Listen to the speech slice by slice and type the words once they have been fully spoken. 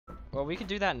Well, we could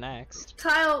do that next.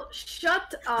 Kyle,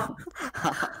 shut up.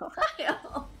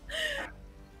 Kyle.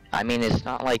 I mean, it's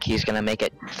not like he's gonna make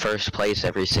it first place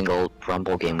every single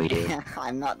Rumble game we do.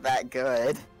 I'm not that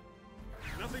good.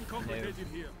 Nothing complicated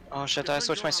here. Oh shit, did I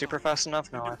switch my super fast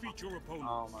enough? No,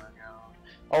 oh my god.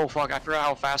 Oh fuck, I forgot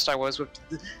how fast I was with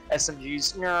the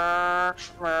SMGs.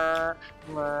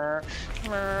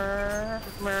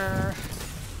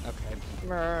 Okay.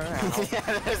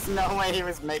 Yeah, there's no way he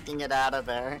was making it out of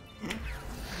there.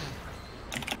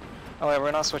 Oh wait,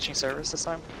 we're not switching servers this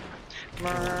time?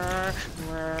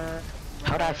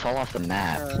 How'd I fall off the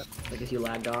map? Because you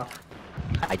lagged off.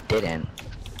 I didn't.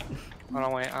 Hold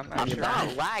on, wait, I'm I'm sure.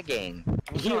 not lagging.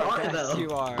 You are Yes, though. you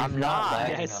are. I'm not.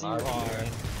 Yes, you are.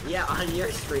 Yeah, on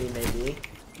your screen maybe.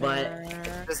 But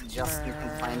Just Justin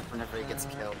complains whenever he gets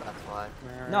killed, that's why.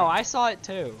 No, I saw it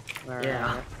too.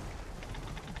 yeah.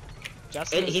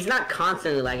 Justin. He's not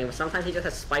constantly lagging, but sometimes he just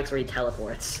has spikes where he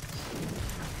teleports.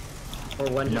 Or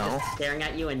when he's No. just staring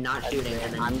at you and not shooting,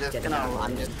 and then I'm you just get gonna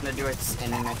do a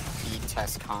internet speed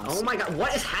test console. Oh my god,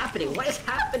 what is happening? What is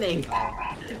happening?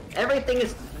 Everything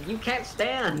is... you can't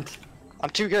stand. I'm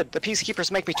too good. The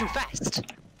peacekeepers make me too fast.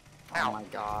 Oh my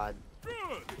god.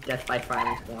 Death by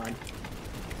firing squad.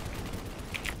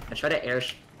 I try to air...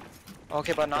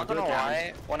 Okay, but not Don't do gonna it down.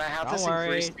 lie, when I have Don't this worry,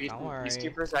 increased speed don't from worry.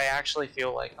 peacekeepers, I actually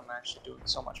feel like I'm actually doing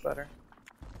so much better.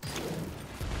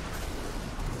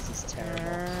 This is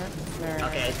terrible.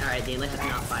 Okay, alright Dean, let's just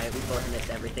not fight. We both missed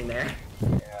everything there.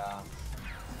 Yeah.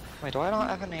 Wait, do I not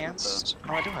have enhanced?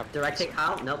 Oh, I do have. Direct hit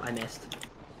Kyle? Nope, I missed.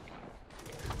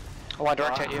 Oh, I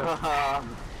direct hit you.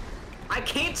 I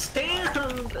can't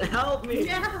stand! Help me!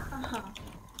 Yeah.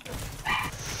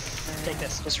 Take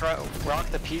this. Just rock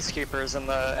the peacekeepers and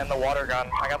the water gun.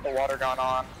 I got the water gun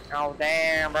on. Oh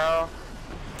damn, bro!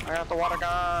 I got the water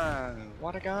gun.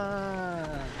 Water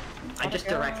gun. I just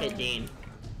direct hit Dean.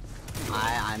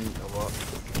 I'm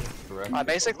I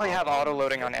basically have auto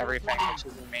loading on everything, which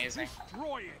is amazing.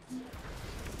 Destroy it.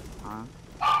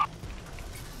 Huh?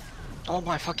 Oh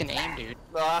my fucking aim, dude.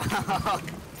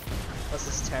 This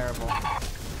is terrible.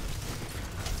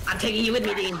 I'm taking you with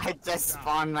me, Dean. I just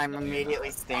spawned and I'm immediately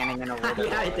standing in a little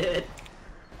Yeah, I did.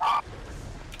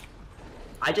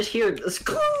 I just hear the I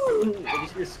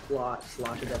just hear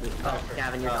sloshes every. Oh,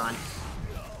 Gavin, you're gone.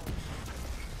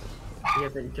 You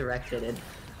have been direct hitted.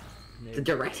 The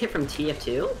direct hit from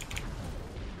TF2?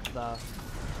 The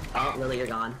Oh, Lily, you're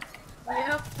gone.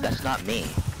 Yep. That's not me.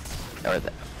 Or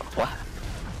the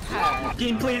what?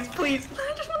 Dean, please, please.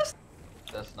 I just want to.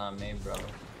 That's not me, bro.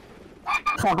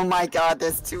 Oh my god,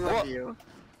 there's two What? of you.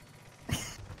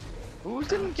 Who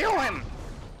didn't kill him?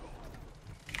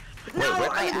 Wait,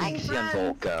 where'd my Axiom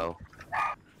Bolt go?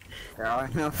 There are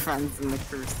no friends in the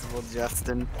Crucible,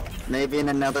 Justin. Maybe in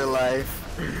another life.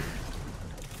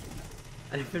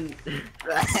 I've been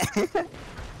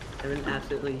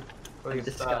absolutely Please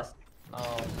disgusted.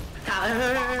 Oh.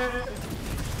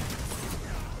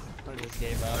 I just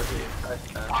gave up.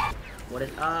 What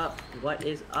is up? What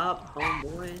is up,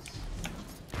 homeboys?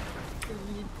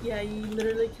 Yeah, you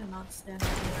literally cannot stand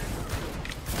anywhere.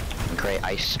 Great,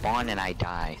 I spawn and I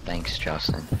die. Thanks,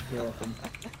 Justin. You're welcome.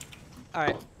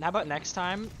 Alright, how about next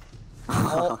time?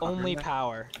 Only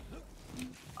power.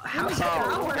 How is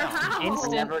Power, that? how? We're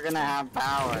Instant. never gonna have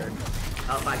power.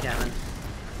 Oh, bye, Gavin.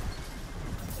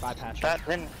 Bye, Patrick. That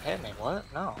didn't hit me. What?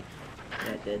 No.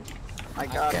 Yeah, it did. My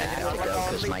god, Okay, I have to go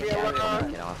because my dad told me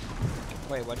to get off.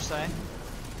 Wait, what'd you say?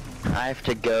 I have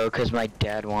to go because my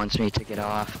dad wants me to get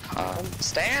off.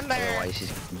 Stand there. Otherwise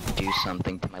he's gonna do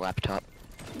something to my laptop.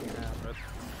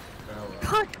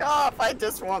 Fuck off! I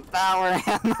just want power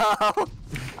ammo!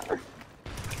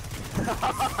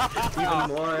 Even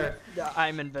more.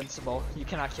 I'm invincible. You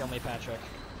cannot kill me, Patrick.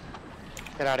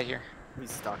 Get out of here. He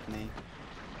stuck me.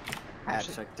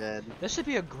 Patrick did. This should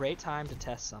be a great time to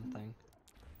test something.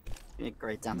 Be a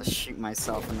great time to shoot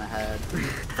myself in the head.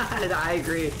 I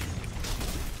agree.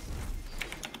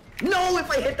 No, if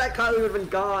I hit that Kyle, he would have been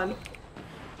gone.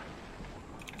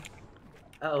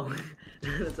 Oh,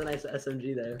 that's a nice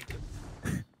SMG there.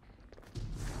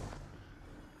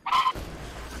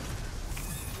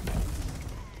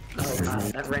 Oh god,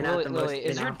 that ran out Lily, the most Lily,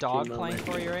 is your dog inopportune playing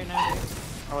moment. for you right now?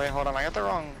 Oh wait, hold on. I got the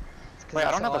wrong. 'Cause Wait,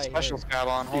 I that's don't have all the hear. special scab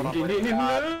on. Hold on. Wait.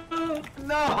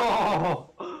 No!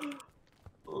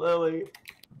 Lily.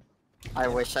 I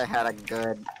wish I had a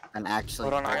good and actually.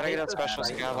 Hold on, I gotta get that Put special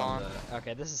right scab on.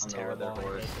 Okay, this is on the terrible. other I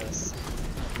horse. hate this.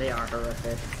 They are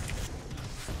horrific.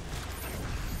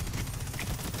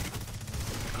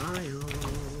 Kyle,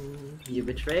 you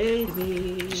betrayed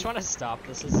me. I just want to stop.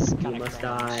 This is You kind of must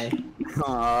die.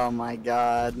 Oh my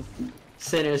god.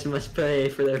 Sinners must pay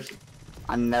for their.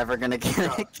 I'm never gonna get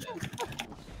it.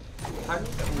 How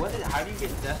do you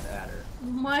get Death Adder? Oh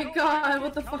my god,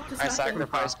 what the fuck just I happened?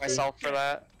 sacrificed myself for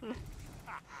that.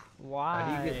 Why?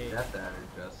 How do you get Death Adder,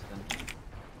 Justin?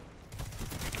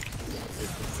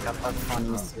 Got that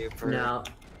funny super. No.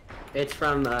 It's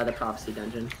from the Prophecy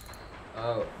Dungeon.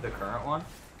 Oh, the current one?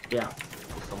 Yeah.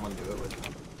 Will someone do it with me?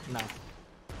 No,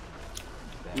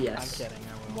 Yes. I'm kidding.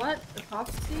 I will. What? The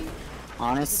prophecy?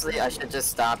 Honestly, I should just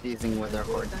stop using Wither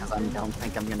Horde because I don't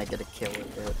think I'm gonna get a kill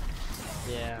with it.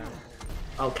 Yeah.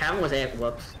 Oh, Kevin was a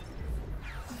whoops.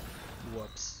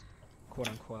 Whoops. Quote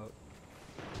unquote.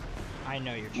 I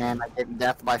know you're true. Man, I get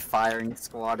death by firing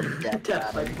squad of death.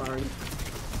 Death by Adder. firing.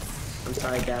 I'm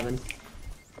sorry, Gavin.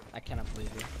 I cannot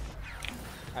believe you.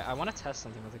 I want to test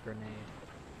something with a grenade.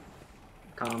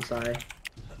 Kyle, I'm sorry.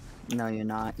 No, you're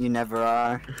not. You never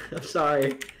are. I'm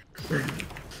sorry.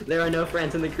 There are no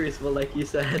friends in the Crucible, like you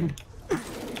said.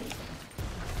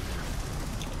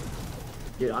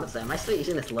 Dude, honestly, I might start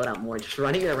using this loadout more. Just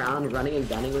running around, running and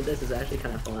gunning with this is actually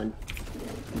kind of fun.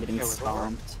 I'm getting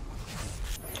stomped.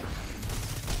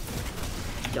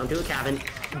 Don't do it, Kevin.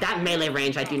 That melee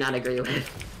range, I do not agree with.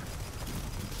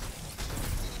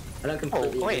 I don't Oh,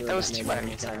 completely wait, agree that with was two melee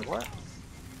enemies there. range. What?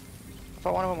 I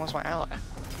thought one of them was my ally.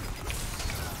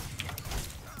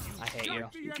 I hate you.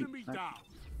 Shut the enemy down.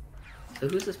 So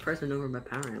who's this person over my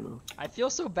power ammo? I feel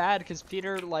so bad because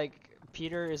Peter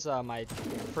is my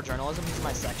for journalism. He's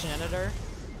my section editor,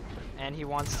 and he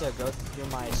wants to go through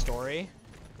my story.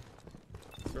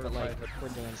 But like, we're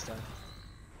doing stuff.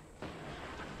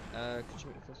 Could you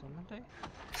wait for this on Monday?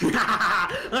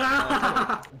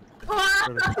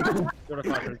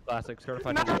 Certified classic.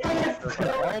 Certified.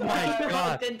 Oh my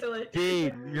god, Into it.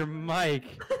 Gabe, your mic.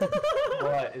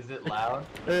 What? Is it loud?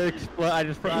 I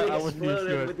wasn't used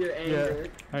to it. With your anger.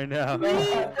 Yeah, I know.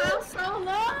 Felt so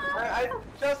long!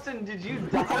 Justin, did you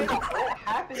die? What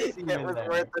happened to you It in was there?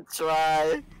 worth a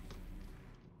try.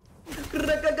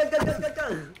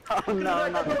 Oh no,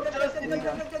 no.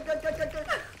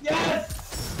 Yes!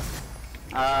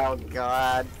 Oh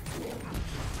god.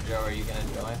 Joe, are you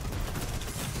gonna join?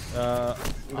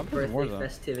 I'm putting Birthday more though.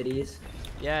 festivities.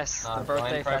 Yes, the Join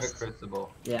birthday Private fest.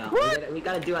 Crucible. Yeah, we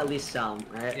gotta do at least some,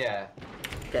 right? Yeah.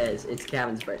 Because it's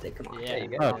Kevin's birthday, come on. Yeah. you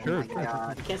go. Oh, Oh sure. my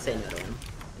god. You can't say no to him.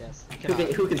 Yes.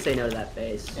 Who can say no to that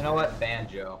face? You know what? Ban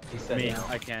Joe. He said Me, no.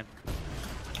 I can.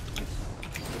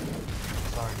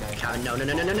 Sorry, guys. Kevin, no,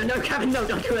 Kevin, no,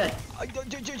 don't do it!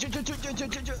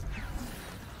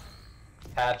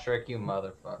 Patrick, you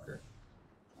motherfucker.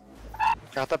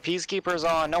 Got the peacekeepers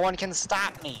on. No one can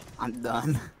stop me. I'm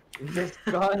done. This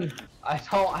gun. I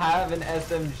don't have an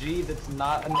SMG that's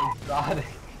not an exotic.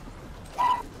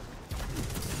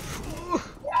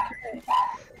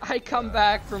 I come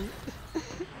back from.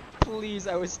 Please,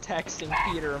 I was texting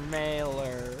Peter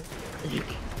Mailer.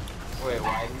 Wait,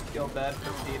 why do you feel bad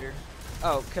for Peter?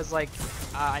 Oh, cause like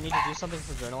I need to do something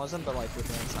for journalism, but like we're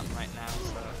doing something right now,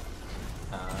 so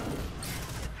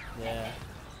yeah.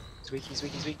 He's weak, he's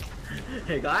weak, he's weak.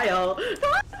 Hey, Kyle!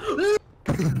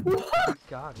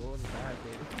 God, what was that,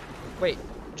 dude? Wait,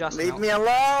 Justin. Leave me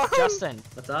alone! Justin,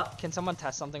 What's up? can someone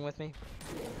test something with me?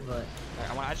 What?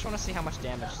 Alright, I just want to see how much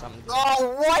damage something did.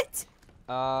 Oh,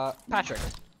 what? Patrick.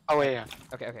 Oh, wait, yeah.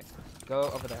 Okay. Go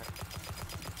over there.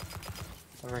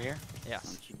 Over here? Yes.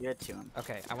 Don't you get to him.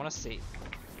 Okay, I want to see.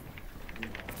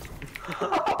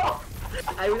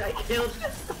 I killed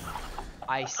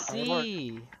I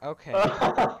see. Okay.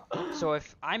 So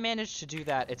if I manage to do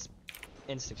that, it's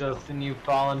instant. Justin, you've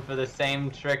fallen for the same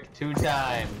trick 2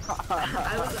 times.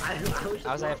 I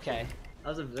I was AFK. I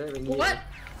was observing you. What?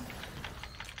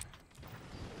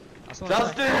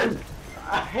 Justin!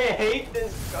 I hate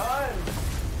this gun!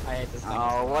 I hate this thing.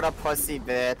 Oh, what a pussy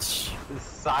bitch. The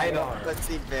sidearm.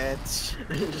 Pussy bitch.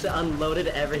 Just unloaded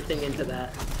everything into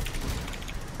that.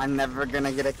 I'm never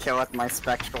gonna get a kill with my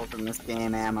spectrals in this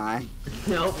game, am I?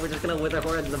 Nope, we're just gonna wither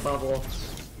horde in the bubble.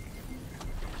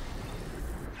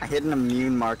 I hit an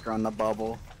immune marker on the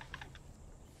bubble.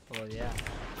 Well, yeah.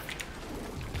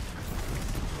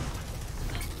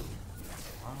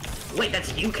 Wait,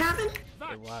 that's you, Kevin?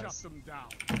 That was. shut them down.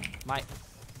 My.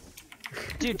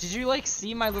 Dude, did you like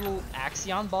see my little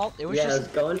Axion bolt? It was Yeah, it was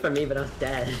just. going for me, but I was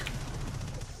dead.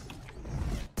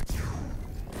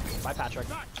 Bye, Patrick.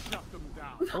 That shut them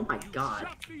down. Oh my god.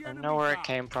 Shut the I enemy didn't know where it down.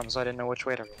 came from, so I didn't know which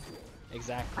way to go.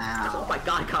 Exactly. Oh Ow. my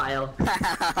god, Kyle.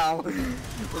 Ow.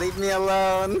 Leave me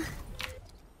alone.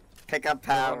 Pick up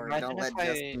power. Imagine Don't let if I-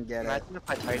 Justin get it. Imagine if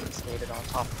I Titan skated on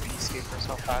top of Peacekeepers,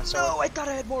 how fast I No, would. I thought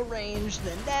I had more range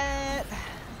than that.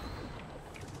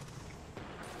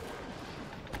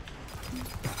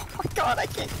 Oh my god, I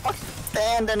can't fucking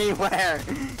stand anywhere.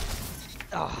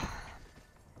 Oh.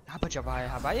 他不叫白，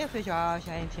他白也会叫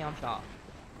像一天飘。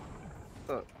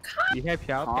你还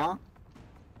飘飘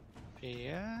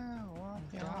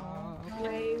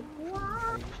Huh?？Wait,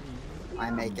 what? I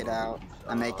make it out.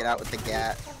 I make it out with the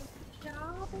gat.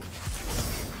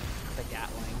 The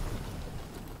Gatling.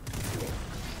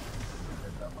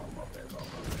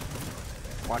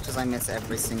 Watch as I miss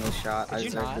every single shot. Could I you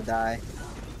deserve not? to die.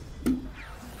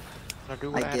 I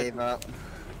gave up.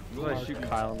 I'm gonna shoot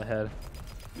Kyle in the head.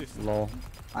 Lol.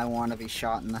 I want to be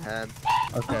shot in the head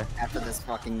Okay. after this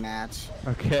fucking match.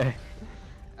 Okay.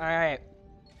 Alright.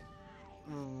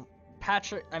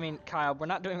 Patrick, I mean, Kyle, we're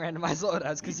not doing randomized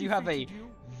loadouts because you have a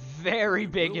very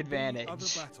big advantage.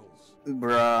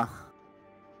 Bruh.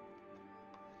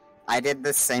 I did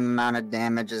the same amount of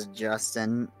damage as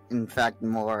Justin, in fact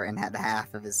more, and had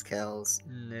half of his kills.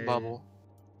 Bubble.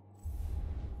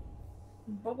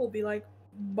 Bubble be like,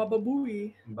 Baba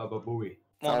Booey. Baba Booey.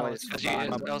 Well, no, always it's because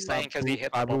fun. I was saying because he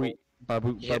hit the bubble.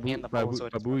 Babu, He hit me in the bubble, so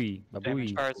it's babooey,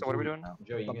 babooey. Alright, so what are we doing now?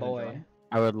 Joe, you A gonna boy. join?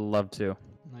 I would love to.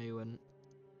 No, you wouldn't.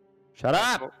 Shut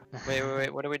up!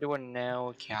 Wait, what are we doing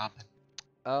now, Captain?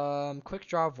 Quick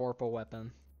draw Vorpal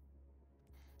weapon.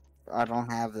 I don't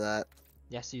have that.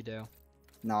 Yes, you do.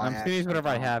 No, I'm I just gonna use actually whatever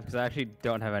I don't. have because I actually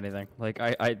don't have anything. Like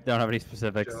I don't have any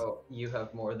specifics. Joe, you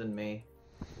have more than me.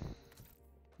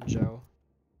 Joe.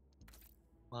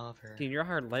 Love her. Dean, you're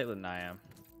hard light than I am.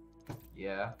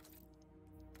 Yeah.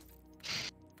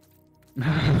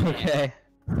 Okay.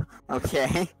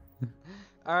 Okay.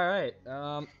 Alright,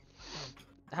 how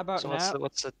about So now?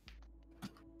 what's the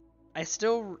I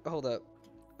still hold up.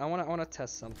 I wanna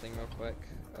test something real quick.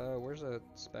 Where's a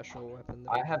special weapon?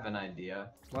 I have an idea.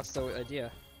 What's the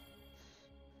idea?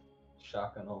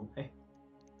 Shotgun only.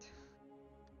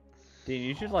 Dean,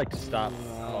 you should like stop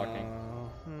talking.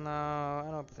 No, I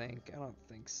don't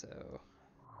think so.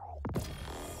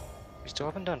 We still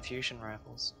haven't done fusion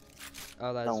rifles. Oh,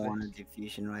 I that's don't want to do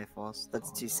fusion rifles.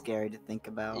 That's too scary to think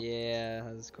about. Yeah,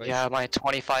 that's quite. Yeah, my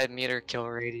 25-meter kill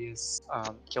radius,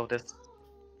 kill distance.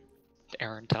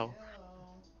 Aaron tell.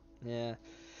 Yeah.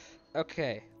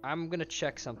 Okay, I'm gonna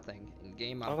check something in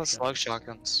game What about options. slug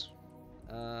shotguns?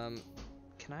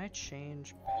 Can I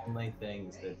change? Only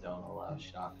things that don't allow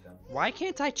shotgun. Why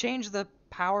can't I change the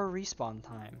power respawn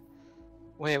time?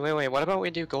 Wait, what about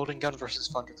we do Golden Gun versus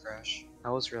Thunder Crash?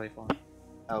 That was really fun.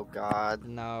 Oh god.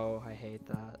 No, I hate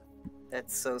that.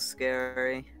 That's so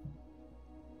scary.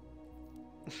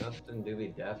 Justin do be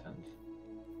deafened.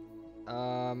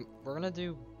 We're gonna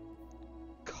do.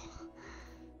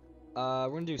 We're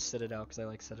gonna do Citadel because I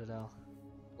like Citadel.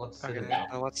 What's Okay,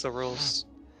 Citadel? what's the rules?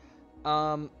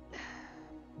 Hmm.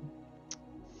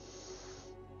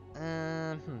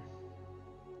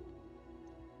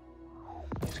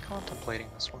 He's contemplating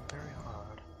this one very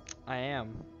hard. I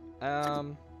am. How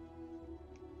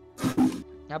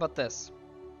about this?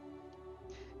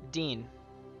 Dean,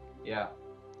 Yeah.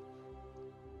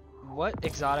 what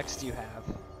exotics do you have?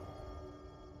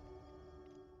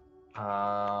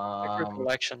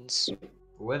 Collections.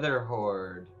 Wither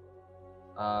Horde.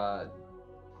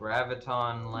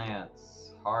 Graviton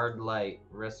Lance. Hard Light.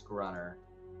 Risk Runner.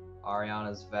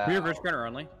 Ariana's Vow. We have Rich Gunner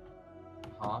only.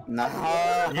 Huh? No.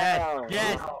 Yes,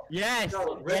 yes, yes, yes,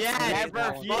 yes,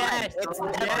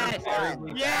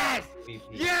 yes,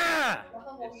 yeah!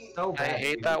 It's so I bad.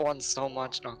 hate that one so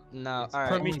much. No. No, It's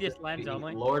alright. Prometheus Lens The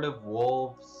only. Lord of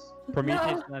Wolves.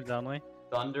 Prometheus Lens only.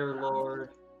 Thunderlord.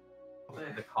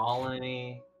 The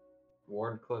Colony.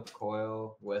 Wardcliff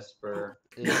Coil. Whisper.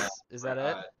 Is that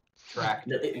it? Track.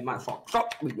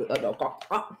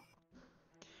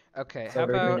 Okay, So how what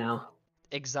are we doing about now?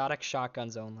 exotic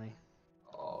shotguns only?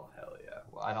 Oh hell yeah!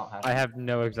 Well, I don't have. I have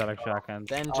no exotic shotguns.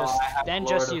 Then Oh, just I have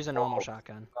Lord of use a normal Wolves.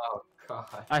 shotgun. Oh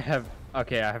god. I have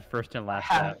okay. I have first and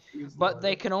last I shot. used But Lord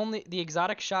they of- can only the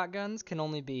exotic shotguns can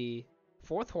only be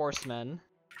Fourth Horseman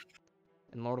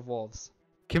and Lord of Wolves.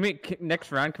 Can we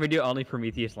next round? Can we do only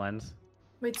Prometheus Lens?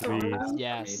 Wait, so Please. are we-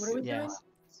 Yes, What are we yes.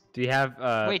 Do you have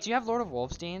Wait, do you have Lord of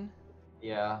Wolves, Dean?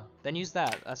 Yeah. Then use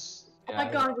that. That's Oh my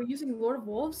god, we're using Lord of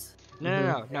Wolves?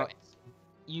 no.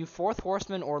 You Fourth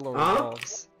Horseman or Lord Huh? of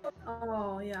Wolves.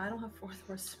 Oh, yeah, I don't have Fourth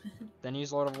Horseman. Then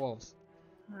use Lord of Wolves.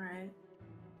 Alright.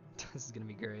 This is gonna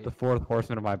be great. the fourth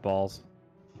horseman of my balls?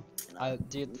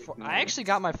 Dude, I actually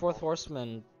got my Fourth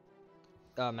Horseman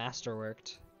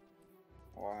masterworked.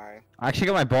 Why? I actually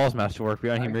got my balls masterwork. We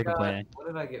don't hear me complaining. What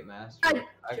did I get master? I-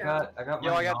 I got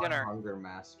Yo, my I got dinner. hunger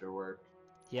masterwork.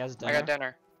 He has I dinner. got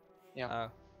dinner. Yeah.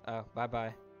 Oh,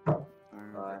 bye.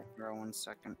 Alright, for 1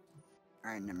 second.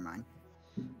 Alright, never mind.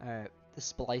 Alright, the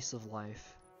splice of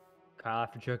life. Kyle,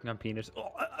 after choking on penis.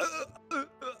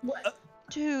 What?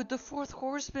 Dude, the Fourth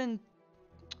Horseman.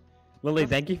 Lily,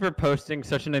 thank you for posting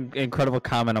such an incredible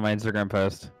comment on my Instagram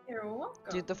post. You're welcome.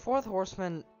 Dude, the fourth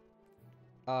horseman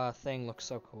thing looks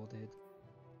so cool, dude.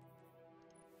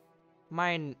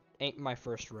 Mine ain't my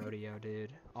first rodeo,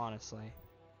 dude. Honestly.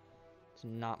 It's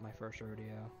not my first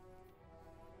rodeo.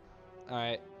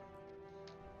 Alright.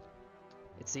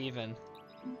 It's even.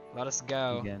 Let us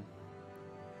go. Again.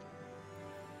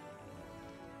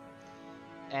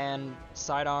 And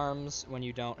sidearms when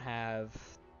you don't have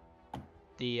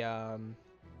the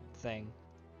thing.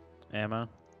 Ammo.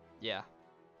 Yeah.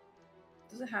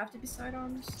 Does it have to be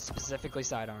sidearms? Specifically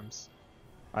sidearms.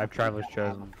 I have Traveler's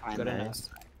Chosen. Good enough.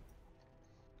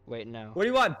 Wait, no. What do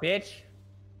you want, bitch?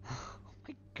 Oh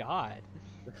my god.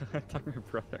 Talking to my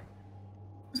brother.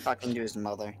 He's talking to his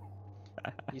mother.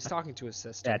 He's talking to his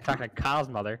sister. Yeah, talking to Kyle's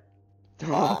mother. Wait,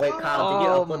 Kyle, did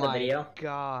you Oh upload the my video?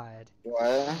 god.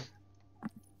 What?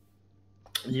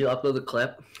 Did you upload the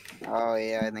clip? Oh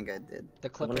yeah, I think I did. The I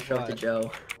clip want to of show it to what?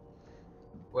 Joe.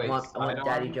 Wait, I want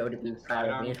Daddy Joe to be proud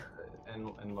of me.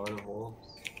 and Lord of Wolves.